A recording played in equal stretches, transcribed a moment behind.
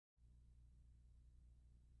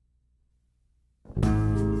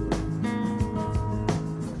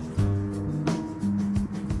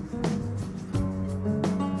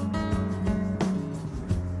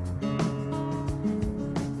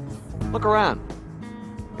look around.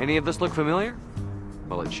 Any of this look familiar?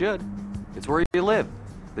 Well, it should. It's where you live,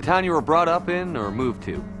 the town you were brought up in or moved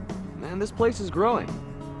to. And this place is growing.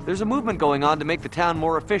 There's a movement going on to make the town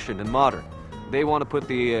more efficient and modern. They want to put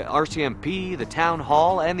the RCMP, the town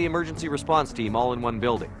hall, and the emergency response team all in one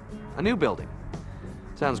building. A new building.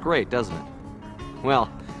 Sounds great, doesn't it?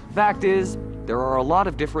 Well, fact is, there are a lot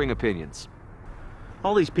of differing opinions.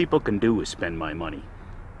 All these people can do is spend my money.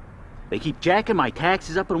 They keep jacking my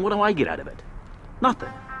taxes up, and what do I get out of it?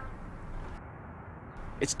 Nothing.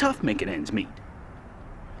 It's tough making ends meet.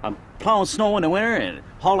 I'm plowing snow in the winter and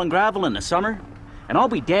hauling gravel in the summer, and I'll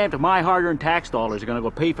be damned if my hard-earned tax dollars are gonna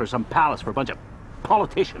go pay for some palace for a bunch of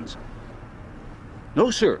politicians.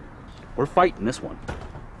 No, sir. We're fighting this one.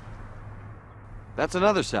 That's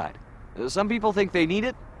another side. Some people think they need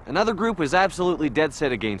it. Another group is absolutely dead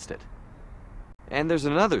set against it. And there's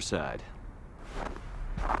another side.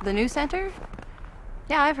 The new center?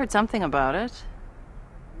 Yeah, I've heard something about it.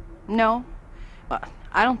 No. Well,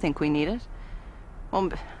 I don't think we need it.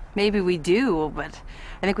 Well, maybe we do, but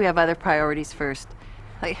I think we have other priorities first.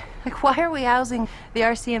 Like why are we housing the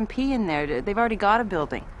RCMP in there? They've already got a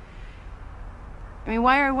building. I mean,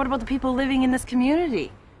 what about the people living in this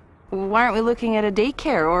community? Why aren't we looking at a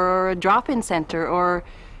daycare or a drop-in center or,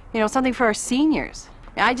 you know, something for our seniors?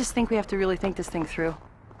 I just think we have to really think this thing through.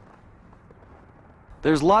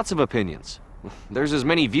 There's lots of opinions. There's as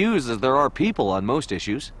many views as there are people on most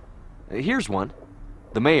issues. Here's one.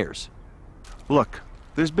 The mayor's. Look,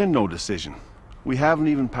 there's been no decision. We haven't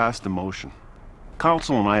even passed a motion.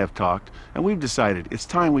 Council and I have talked, and we've decided it's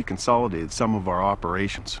time we consolidated some of our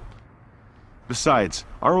operations. Besides,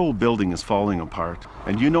 our old building is falling apart,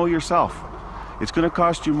 and you know yourself, it's going to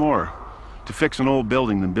cost you more to fix an old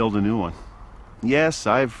building than build a new one. Yes,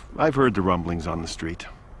 I've heard the rumblings on the street.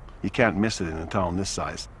 You can't miss it in a town this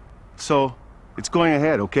size. So, it's going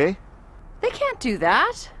ahead, okay? They can't do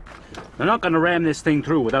that. They're not gonna ram this thing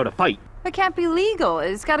through without a fight. It can't be legal.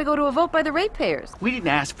 It's got to go to a vote by the ratepayers. We didn't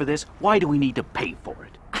ask for this. Why do we need to pay for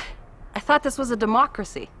it? I thought this was a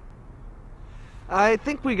democracy. I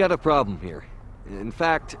think we got a problem here. In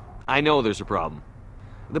fact, I know there's a problem.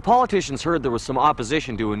 The politicians heard there was some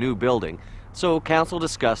opposition to a new building, so council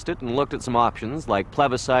discussed it and looked at some options like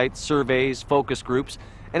plebiscites, surveys, focus groups,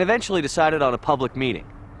 and eventually decided on a public meeting.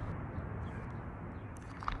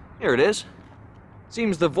 Here it is.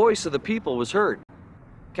 Seems the voice of the people was heard.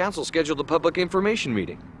 Council scheduled a public information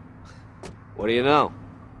meeting. What do you know?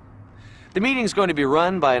 The meeting's going to be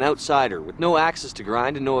run by an outsider with no axes to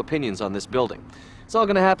grind and no opinions on this building. It's all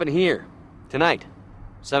going to happen here, tonight,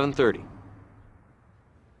 7:30.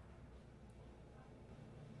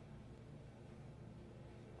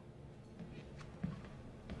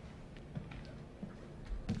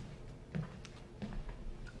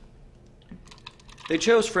 They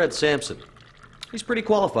chose Fred Sampson. He's pretty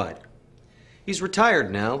qualified. He's retired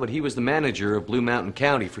now, but he was the manager of Blue Mountain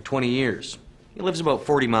County for 20 years. He lives about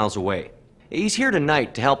 40 miles away. He's here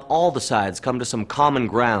tonight to help all the sides come to some common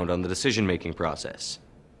ground on the decision-making process.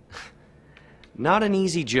 Not an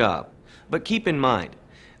easy job, but keep in mind,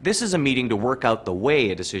 this is a meeting to work out the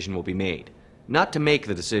way a decision will be made, not to make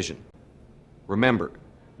the decision. Remember,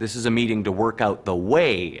 this is a meeting to work out the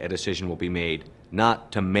way a decision will be made,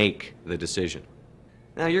 not to make the decision.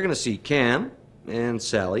 Now you're going to see Cam and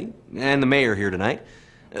Sally and the mayor here tonight.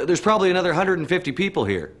 There's probably another 150 people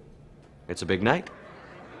here. It's a big night.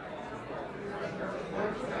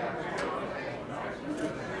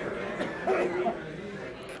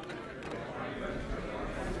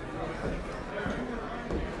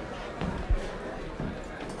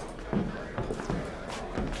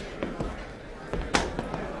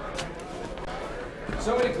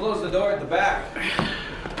 Somebody close the door at the back.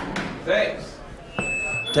 Thanks.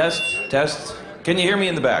 Test. Can you hear me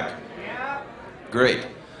in the back? Yeah. Great.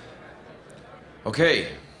 Okay.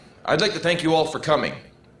 I'd like to thank you all for coming.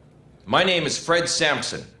 My name is Fred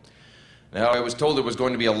Sampson. Now, I was told there was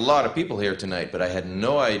going to be a lot of people here tonight, but I had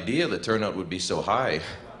no idea the turnout would be so high.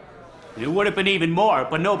 It would have been even more,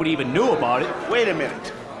 but nobody even knew about it. Wait a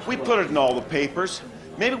minute. We put it in all the papers.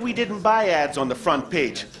 Maybe we didn't buy ads on the front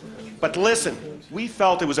page. But listen, we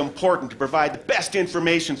felt it was important to provide the best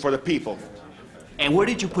information for the people. And where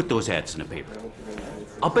did you put those ads in the paper?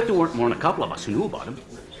 I'll bet there weren't more than a couple of us who knew about them.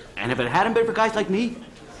 And if it hadn't been for guys like me,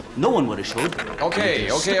 no one would have showed.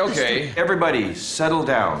 Okay. Everybody, settle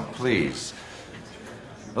down, please.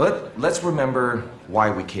 Let's remember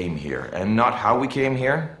why we came here, and not how we came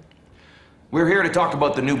here. We're here to talk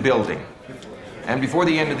about the new building. And before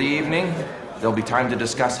the end of the evening, there'll be time to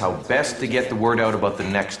discuss how best to get the word out about the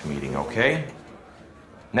next meeting, okay?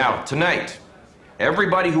 Now, tonight,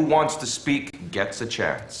 everybody who wants to speak gets a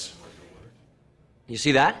chance. You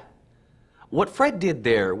see that? What Fred did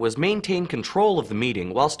there was maintain control of the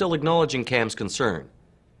meeting while still acknowledging Cam's concern.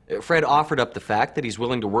 Fred offered up the fact that he's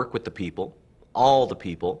willing to work with the people, all the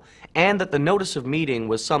people, and that the notice of meeting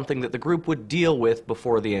was something that the group would deal with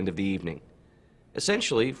before the end of the evening.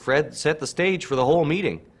 Essentially, Fred set the stage for the whole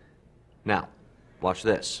meeting. Now, watch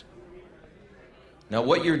this. Now,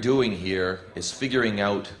 what you're doing here is figuring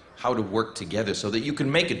out how to work together so that you can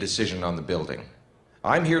make a decision on the building.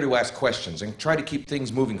 I'm here to ask questions and try to keep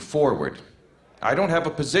things moving forward. I don't have a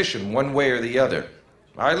position one way or the other.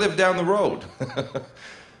 I live down the road.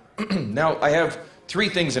 Now, I have 3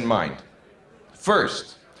 things in mind.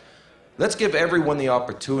 First, let's give everyone the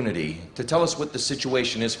opportunity to tell us what the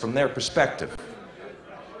situation is from their perspective.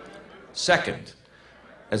 Second,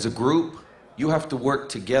 as a group, you have to work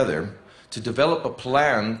together to develop a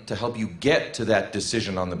plan to help you get to that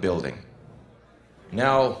decision on the building.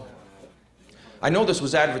 Now, I know this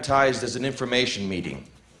was advertised as an information meeting,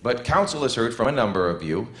 but council has heard from a number of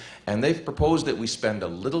you, and they've proposed that we spend a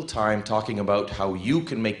little time talking about how you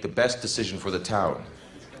can make the best decision for the town.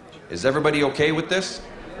 Is everybody okay with this?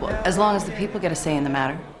 Well, as long as the people get a say in the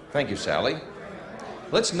matter. Thank you, Sally.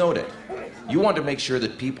 Let's note it. You want to make sure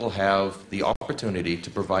that people have the opportunity to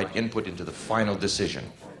provide input into the final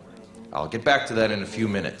decision. I'll get back to that in a few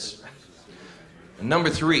minutes. And number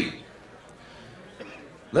 3,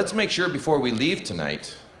 let's make sure before we leave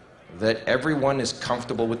tonight that everyone is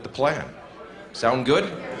comfortable with the plan. Sound good?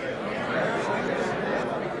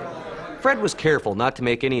 Fred was careful not to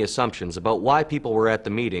make any assumptions about why people were at the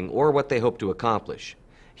meeting or what they hoped to accomplish.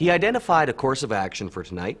 He identified a course of action for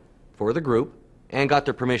tonight, for the group, and got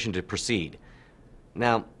their permission to proceed.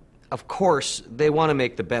 Now, of course, they want to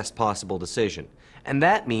make the best possible decision, and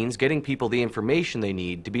that means getting people the information they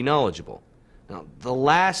need to be knowledgeable. Now, the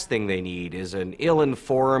last thing they need is an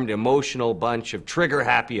ill-informed, emotional bunch of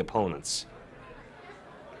trigger-happy opponents.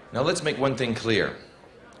 Now let's make one thing clear.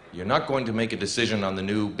 You're not going to make a decision on the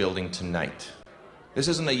new building tonight. This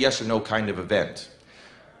isn't a yes or no kind of event.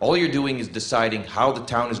 All you're doing is deciding how the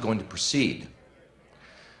town is going to proceed.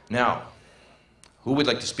 Now, who would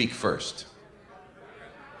like to speak first?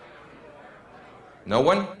 No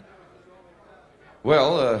one?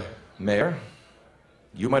 Well, Mayor,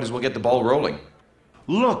 you might as well get the ball rolling.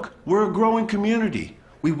 Look, we're a growing community.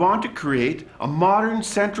 We want to create a modern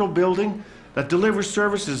central building that delivers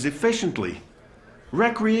services efficiently.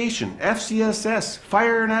 Recreation, FCSS,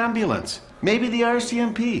 fire and ambulance, maybe the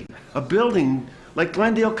RCMP, a building like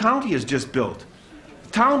Glendale County has just built. The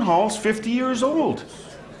town hall's 50 years old.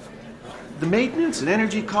 The maintenance and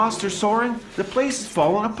energy costs are soaring. The place is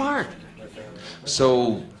falling apart.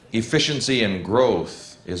 So, efficiency and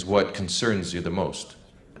growth is what concerns you the most?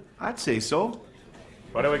 I'd say so.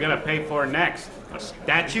 What are we gonna pay for next? A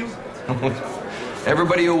statue?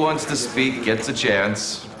 Everybody who wants to speak gets a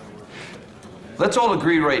chance. Let's all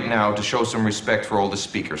agree right now to show some respect for all the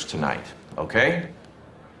speakers tonight, okay?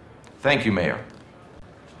 Thank you, Mayor.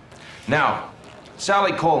 Now,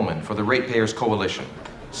 Sally Coleman for the Ratepayers Coalition.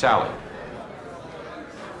 Sally.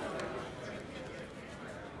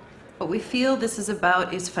 What we feel this is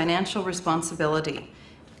about is financial responsibility.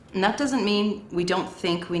 And that doesn't mean we don't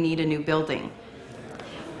think we need a new building.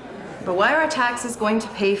 But why are our taxes going to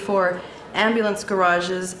pay for ambulance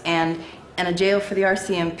garages and a jail for the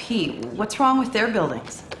RCMP? What's wrong with their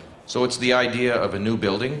buildings? So it's the idea of a new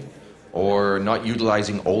building or not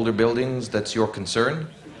utilizing older buildings that's your concern?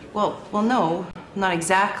 Well, no, not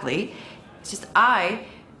exactly. It's just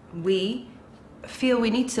we feel we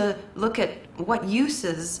need to look at what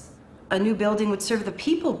uses a new building would serve the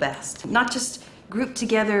people best, not just group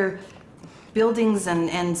together buildings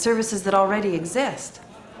and services that already exist.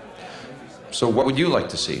 So what would you like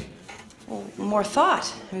to see? Well, more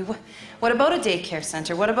thought. I mean, what about a daycare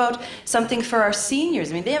center? What about something for our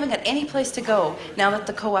seniors? I mean, they haven't got any place to go now that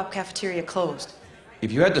the co-op cafeteria closed.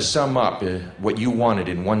 If you had to sum up what you wanted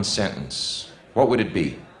in one sentence, what would it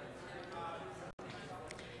be?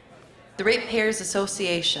 The Ratepayers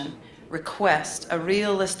Association request a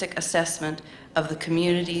realistic assessment of the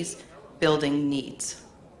community's building needs.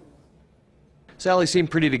 Sally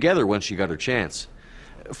seemed pretty together once she got her chance.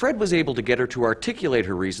 Fred was able to get her to articulate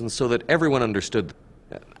her reasons so that everyone understood.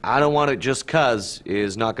 I don't want it just 'cause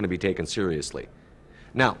is not going to be taken seriously.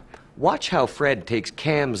 Now, watch how Fred takes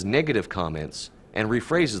Cam's negative comments and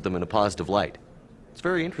rephrases them in a positive light. It's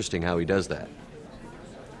very interesting how he does that.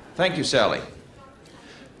 Thank you, Sally.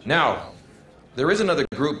 Now, there is another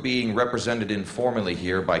group being represented informally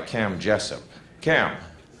here by Cam Jessup. Cam,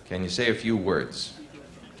 can you say a few words?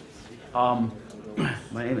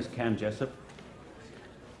 My name is Cam Jessup.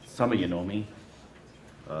 Some of you know me.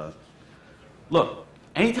 Look,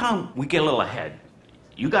 anytime we get a little ahead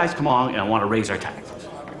you guys come along and want to raise our taxes.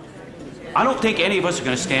 I don't think any of us are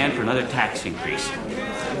going to stand for another tax increase.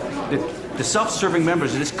 The self-serving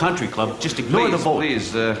members of this country club just ignore the vote.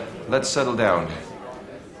 Please, let's settle down.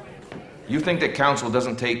 You think that council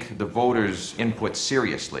doesn't take the voters' input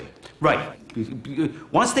seriously? Right.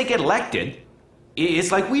 Once they get elected,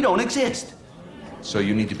 it's like we don't exist. So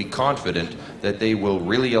you need to be confident that they will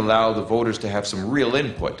really allow the voters to have some real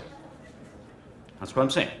input. That's what I'm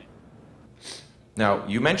saying. Now,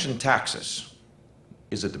 you mentioned taxes.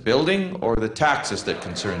 Is it the building or the taxes that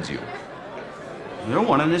concerns you? They're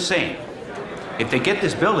one and the same. If they get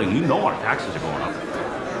this building, you know our taxes are going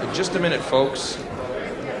up. Just a minute, folks.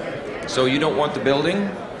 So you don't want the building,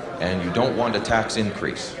 and you don't want a tax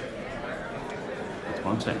increase. That's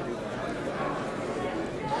what I'm saying.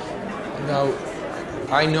 Now,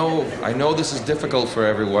 I know this is difficult for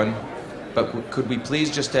everyone, but could we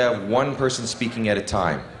please just have one person speaking at a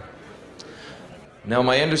time? Now,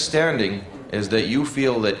 my understanding is that you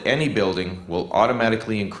feel that any building will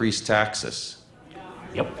automatically increase taxes.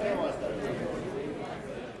 Yep.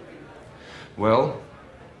 Well,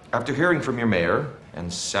 after hearing from your mayor,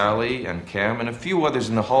 and Sally, and Cam, and a few others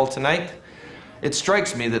in the hall tonight, it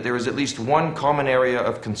strikes me that there is at least one common area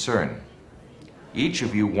of concern. Each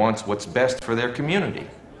of you wants what's best for their community.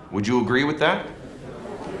 Would you agree with that?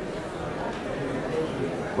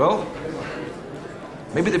 Well,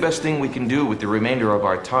 maybe the best thing we can do with the remainder of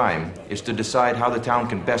our time is to decide how the town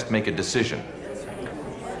can best make a decision.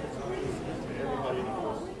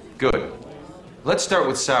 Good. Let's start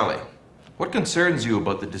with Sally. What concerns you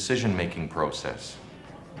about the decision-making process?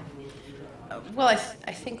 Well, I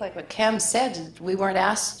think like what Cam said, we weren't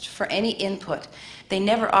asked for any input. They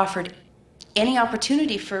never offered any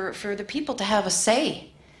opportunity for the people to have a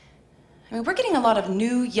say. I mean, we're getting a lot of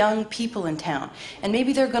new, young people in town, and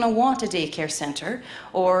maybe they're going to want a daycare center,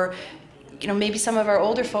 or, you know, maybe some of our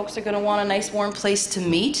older folks are going to want a nice, warm place to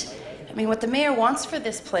meet. I mean, what the mayor wants for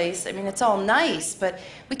this place, I mean, it's all nice, but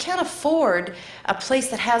we can't afford a place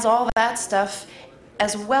that has all that stuff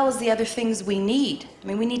as well as the other things we need. I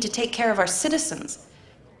mean, we need to take care of our citizens.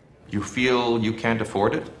 You feel you can't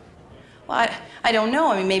afford it? Well, I don't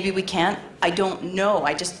know. I mean, maybe we can't. I don't know.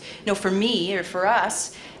 I just know for me or for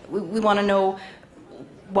us, we want to know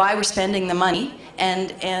why we're spending the money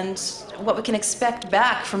and what we can expect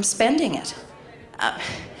back from spending it.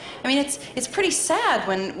 I mean, it's pretty sad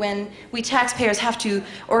when we taxpayers have to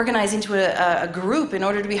organize into a group in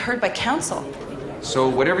order to be heard by council. So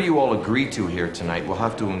whatever you all agree to here tonight will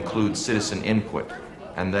have to include citizen input,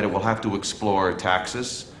 and that it will have to explore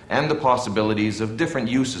taxes and the possibilities of different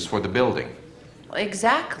uses for the building.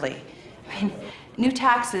 Exactly. I mean, new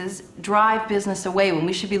taxes drive business away when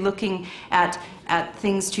we should be looking at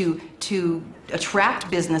things to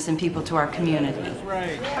attract business and people to our community. That's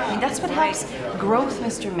right. I mean, that's what helps growth,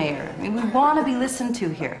 Mr. Mayor. I mean, we want to be listened to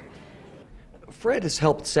here. Fred has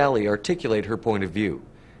helped Sally articulate her point of view.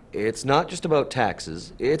 It's not just about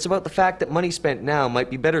taxes. It's about the fact that money spent now might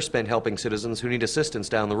be better spent helping citizens who need assistance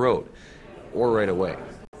down the road, or right away.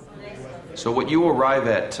 So what you arrive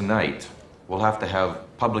at tonight will have to have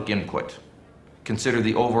public input. Consider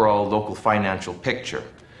the overall local financial picture,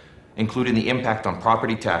 including the impact on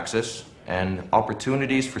property taxes and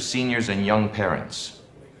opportunities for seniors and young parents.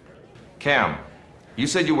 Cam, you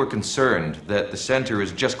said you were concerned that the center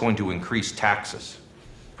is just going to increase taxes.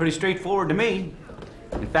 Pretty straightforward to me.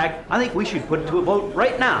 In fact, I think we should put it to a vote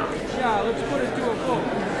right now. Yeah, let's put it to a vote.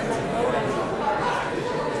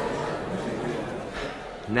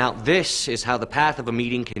 Now, this is how the path of a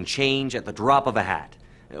meeting can change at the drop of a hat.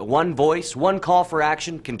 One voice, one call for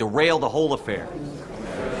action can derail the whole affair.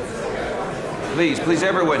 Please,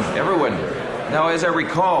 everyone. Now, as I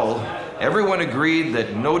recall, everyone agreed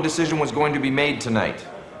that no decision was going to be made tonight.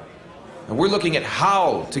 And we're looking at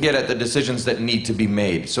how to get at the decisions that need to be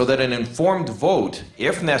made so that an informed vote,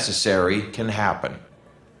 if necessary, can happen.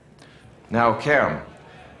 Now, Cam,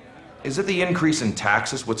 is it the increase in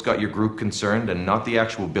taxes what's got your group concerned and not the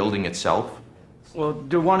actual building itself? Well,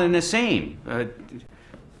 they're one and the same.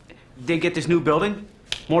 They get this new building,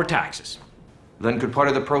 more taxes. Then could part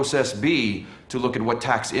of the process be to look at what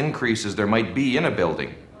tax increases there might be in a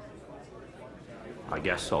building? I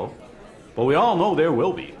guess so. But we all know there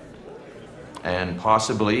will be. And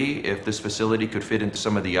possibly if this facility could fit into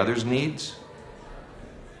some of the others' needs?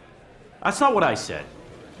 That's not what I said.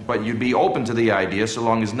 But you'd be open to the idea so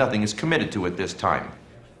long as nothing is committed to it this time.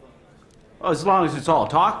 As long as it's all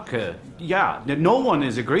talk, yeah. No one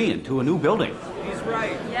is agreeing to a new building. He's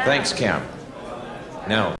right. Yeah. Thanks, Cam.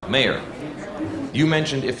 Now, Mayor, you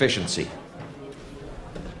mentioned efficiency.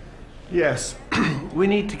 Yes, we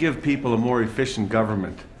need to give people a more efficient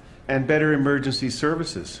government. and better emergency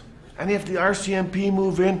services. And if the RCMP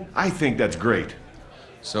move in, I think that's great.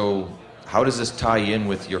 So, how does this tie in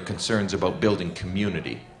with your concerns about building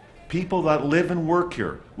community? People that live and work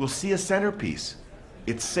here will see a centerpiece.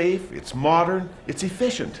 It's safe, it's modern, it's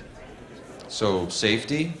efficient. So,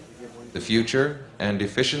 safety, the future, and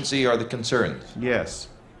efficiency are the concerns. Yes.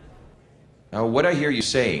 Now, what I hear you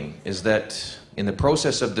saying is that in the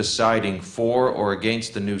process of deciding for or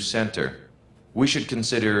against the new center, we should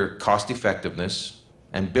consider cost effectiveness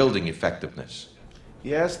and building effectiveness.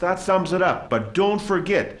 Yes, that sums it up. But don't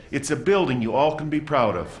forget, it's a building you all can be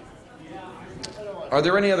proud of. Are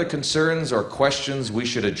there any other concerns or questions we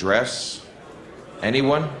should address?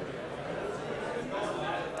 Anyone?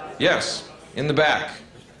 Yes, in the back.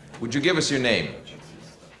 Would you give us your name?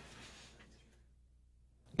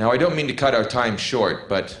 Now, I don't mean to cut our time short,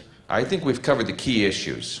 but I think we've covered the key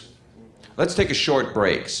issues. Let's take a short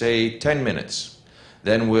break, say 10 minutes.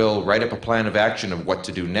 Then we'll write up a plan of action of what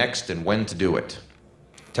to do next and when to do it.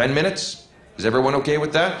 10 minutes? Is everyone okay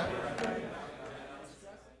with that?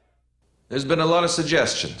 There's been a lot of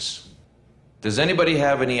suggestions. Does anybody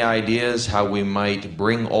have any ideas how we might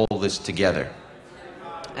bring all this together?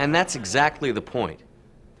 And that's exactly the point.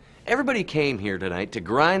 Everybody came here tonight to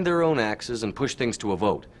grind their own axes and push things to a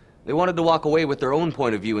vote. They wanted to walk away with their own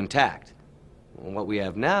point of view intact. Well, what we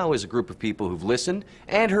have now is a group of people who've listened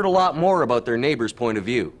and heard a lot more about their neighbor's point of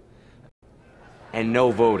view. And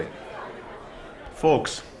no voting.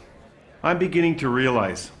 Folks, I'm beginning to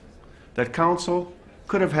realize that council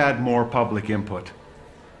could have had more public input.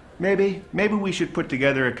 Maybe we should put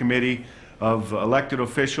together a committee of elected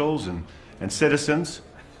officials and citizens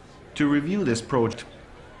to review this project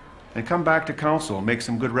and come back to council and make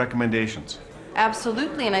some good recommendations.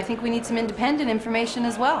 Absolutely, and I think we need some independent information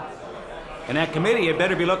as well. And that committee had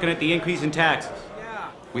better be looking at the increase in taxes.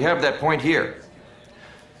 We have that point here.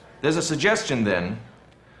 There's a suggestion then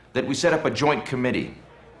that we set up a joint committee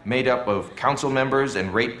made up of council members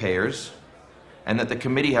and ratepayers, and that the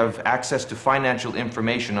committee have access to financial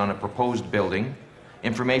information on a proposed building,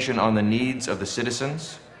 information on the needs of the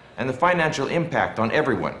citizens, and the financial impact on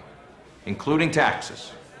everyone, including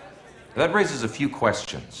taxes. That raises a few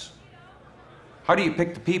questions. How do you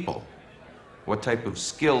pick the people? What type of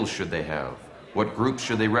skills should they have? What groups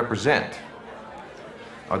should they represent?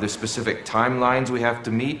 Are there specific timelines we have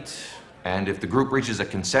to meet? And if the group reaches a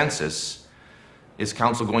consensus, is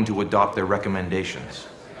council going to adopt their recommendations?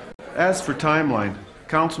 As for timeline,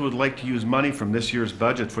 council would like to use money from this year's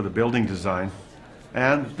budget for the building design,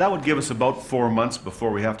 and that would give us about 4 months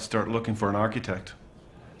before we have to start looking for an architect.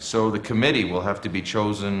 So the committee will have to be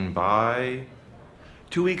chosen by?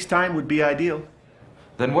 2 weeks' time would be ideal.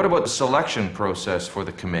 Then what about the selection process for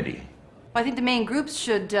the committee? I think the main groups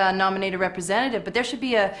should nominate a representative, but there should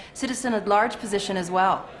be a citizen at large position as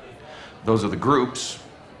well. Those are the groups.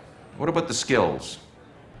 What about the skills?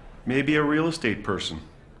 Maybe a real estate person.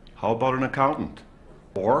 How about an accountant?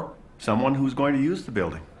 Or someone who's going to use the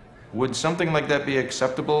building. Would something like that be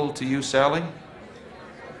acceptable to you, Sally?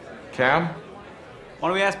 Cam? Why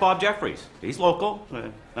don't we ask Bob Jeffries? He's local,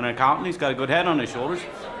 an accountant, he's got a good head on his shoulders.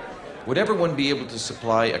 Would everyone be able to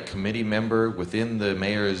supply a committee member within the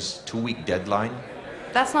mayor's 2-week deadline?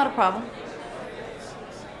 That's not a problem.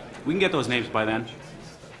 We can get those names by then.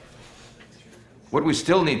 What we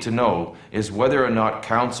still need to know is whether or not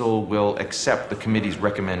council will accept the committee's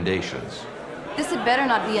recommendations. This had better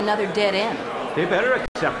not be another dead end. They better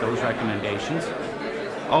accept those recommendations.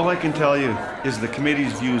 All I can tell you is the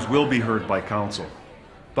committee's views will be heard by council.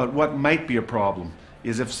 But what might be a problem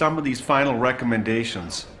is if some of these final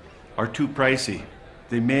recommendations are too pricey,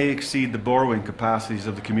 they may exceed the borrowing capacities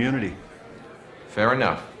of the community. Fair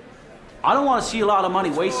enough. I don't want to see a lot of money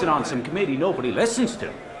wasted on some committee nobody listens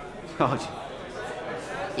to.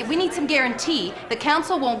 Yeah, we need some guarantee that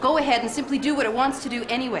council won't go ahead and simply do what it wants to do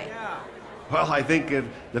anyway. Well, I think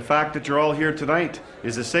the fact that you're all here tonight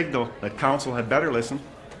is a signal that council had better listen.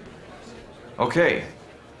 Okay,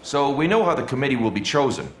 so we know how the committee will be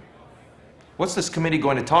chosen. What's this committee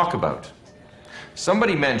going to talk about?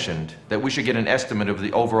 Somebody mentioned that we should get an estimate of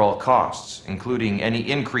the overall costs, including any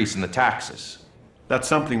increase in the taxes. That's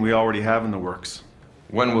something we already have in the works.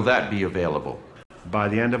 When will that be available? By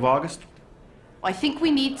the end of August? I think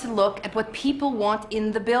we need to look at what people want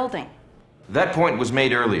in the building. That point was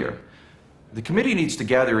made earlier. The committee needs to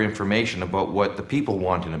gather information about what the people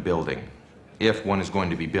want in a building, if one is going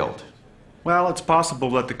to be built. Well, it's possible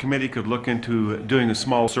that the committee could look into doing a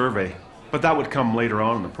small survey, but that would come later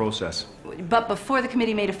on in the process. But before the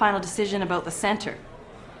committee made a final decision about the center.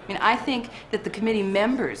 I think that the committee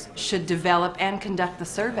members should develop and conduct the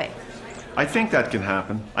survey. I think that can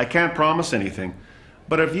happen. I can't promise anything,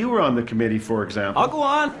 But if you were on the committee, for example... I'll go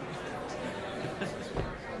on.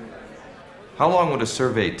 How long would a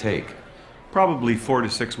survey take? Probably 4 to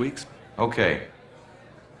 6 weeks. Okay.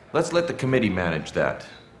 Let's let the committee manage that.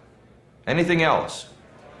 Anything else?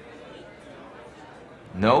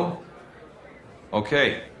 No?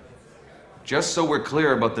 Okay. Just so we're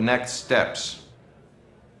clear about the next steps.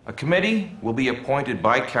 A committee will be appointed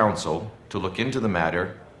by council to look into the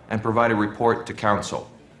matter and provide a report to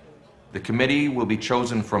council. The committee will be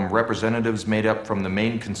chosen from representatives made up from the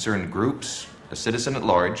main concerned groups, a citizen at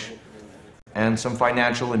large, and some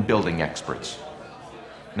financial and building experts.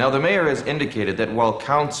 Now, the mayor has indicated that while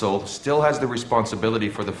council still has the responsibility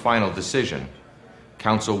for the final decision,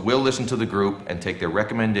 council will listen to the group and take their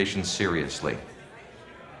recommendations seriously.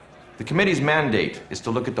 The committee's mandate is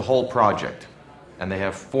to look at the whole project, and they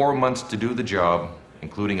have 4 months to do the job,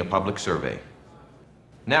 including a public survey.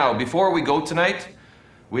 Now, before we go tonight,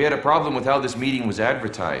 we had a problem with how this meeting was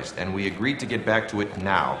advertised, and we agreed to get back to it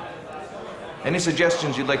now. Any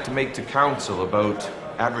suggestions you'd like to make to council about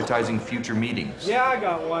advertising future meetings? Yeah, I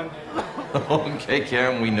got one. Okay,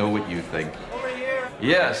 Cam, we know what you think. Over here.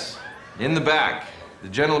 Yes, in the back, the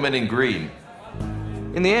gentleman in green.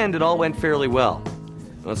 In the end, it all went fairly well.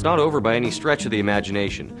 Well, it's not over by any stretch of the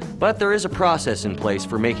imagination, but there is a process in place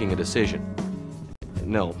for making a decision.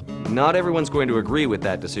 No, not everyone's going to agree with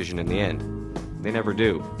that decision in the end. They never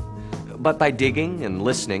do. But by digging and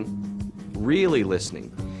listening, really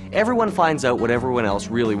listening, everyone finds out what everyone else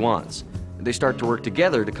really wants. They start to work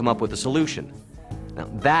together to come up with a solution. Now,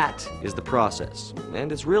 that is the process,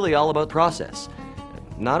 and it's really all about process.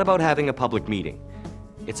 Not about having a public meeting.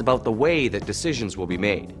 It's about the way that decisions will be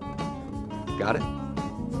made. Got it?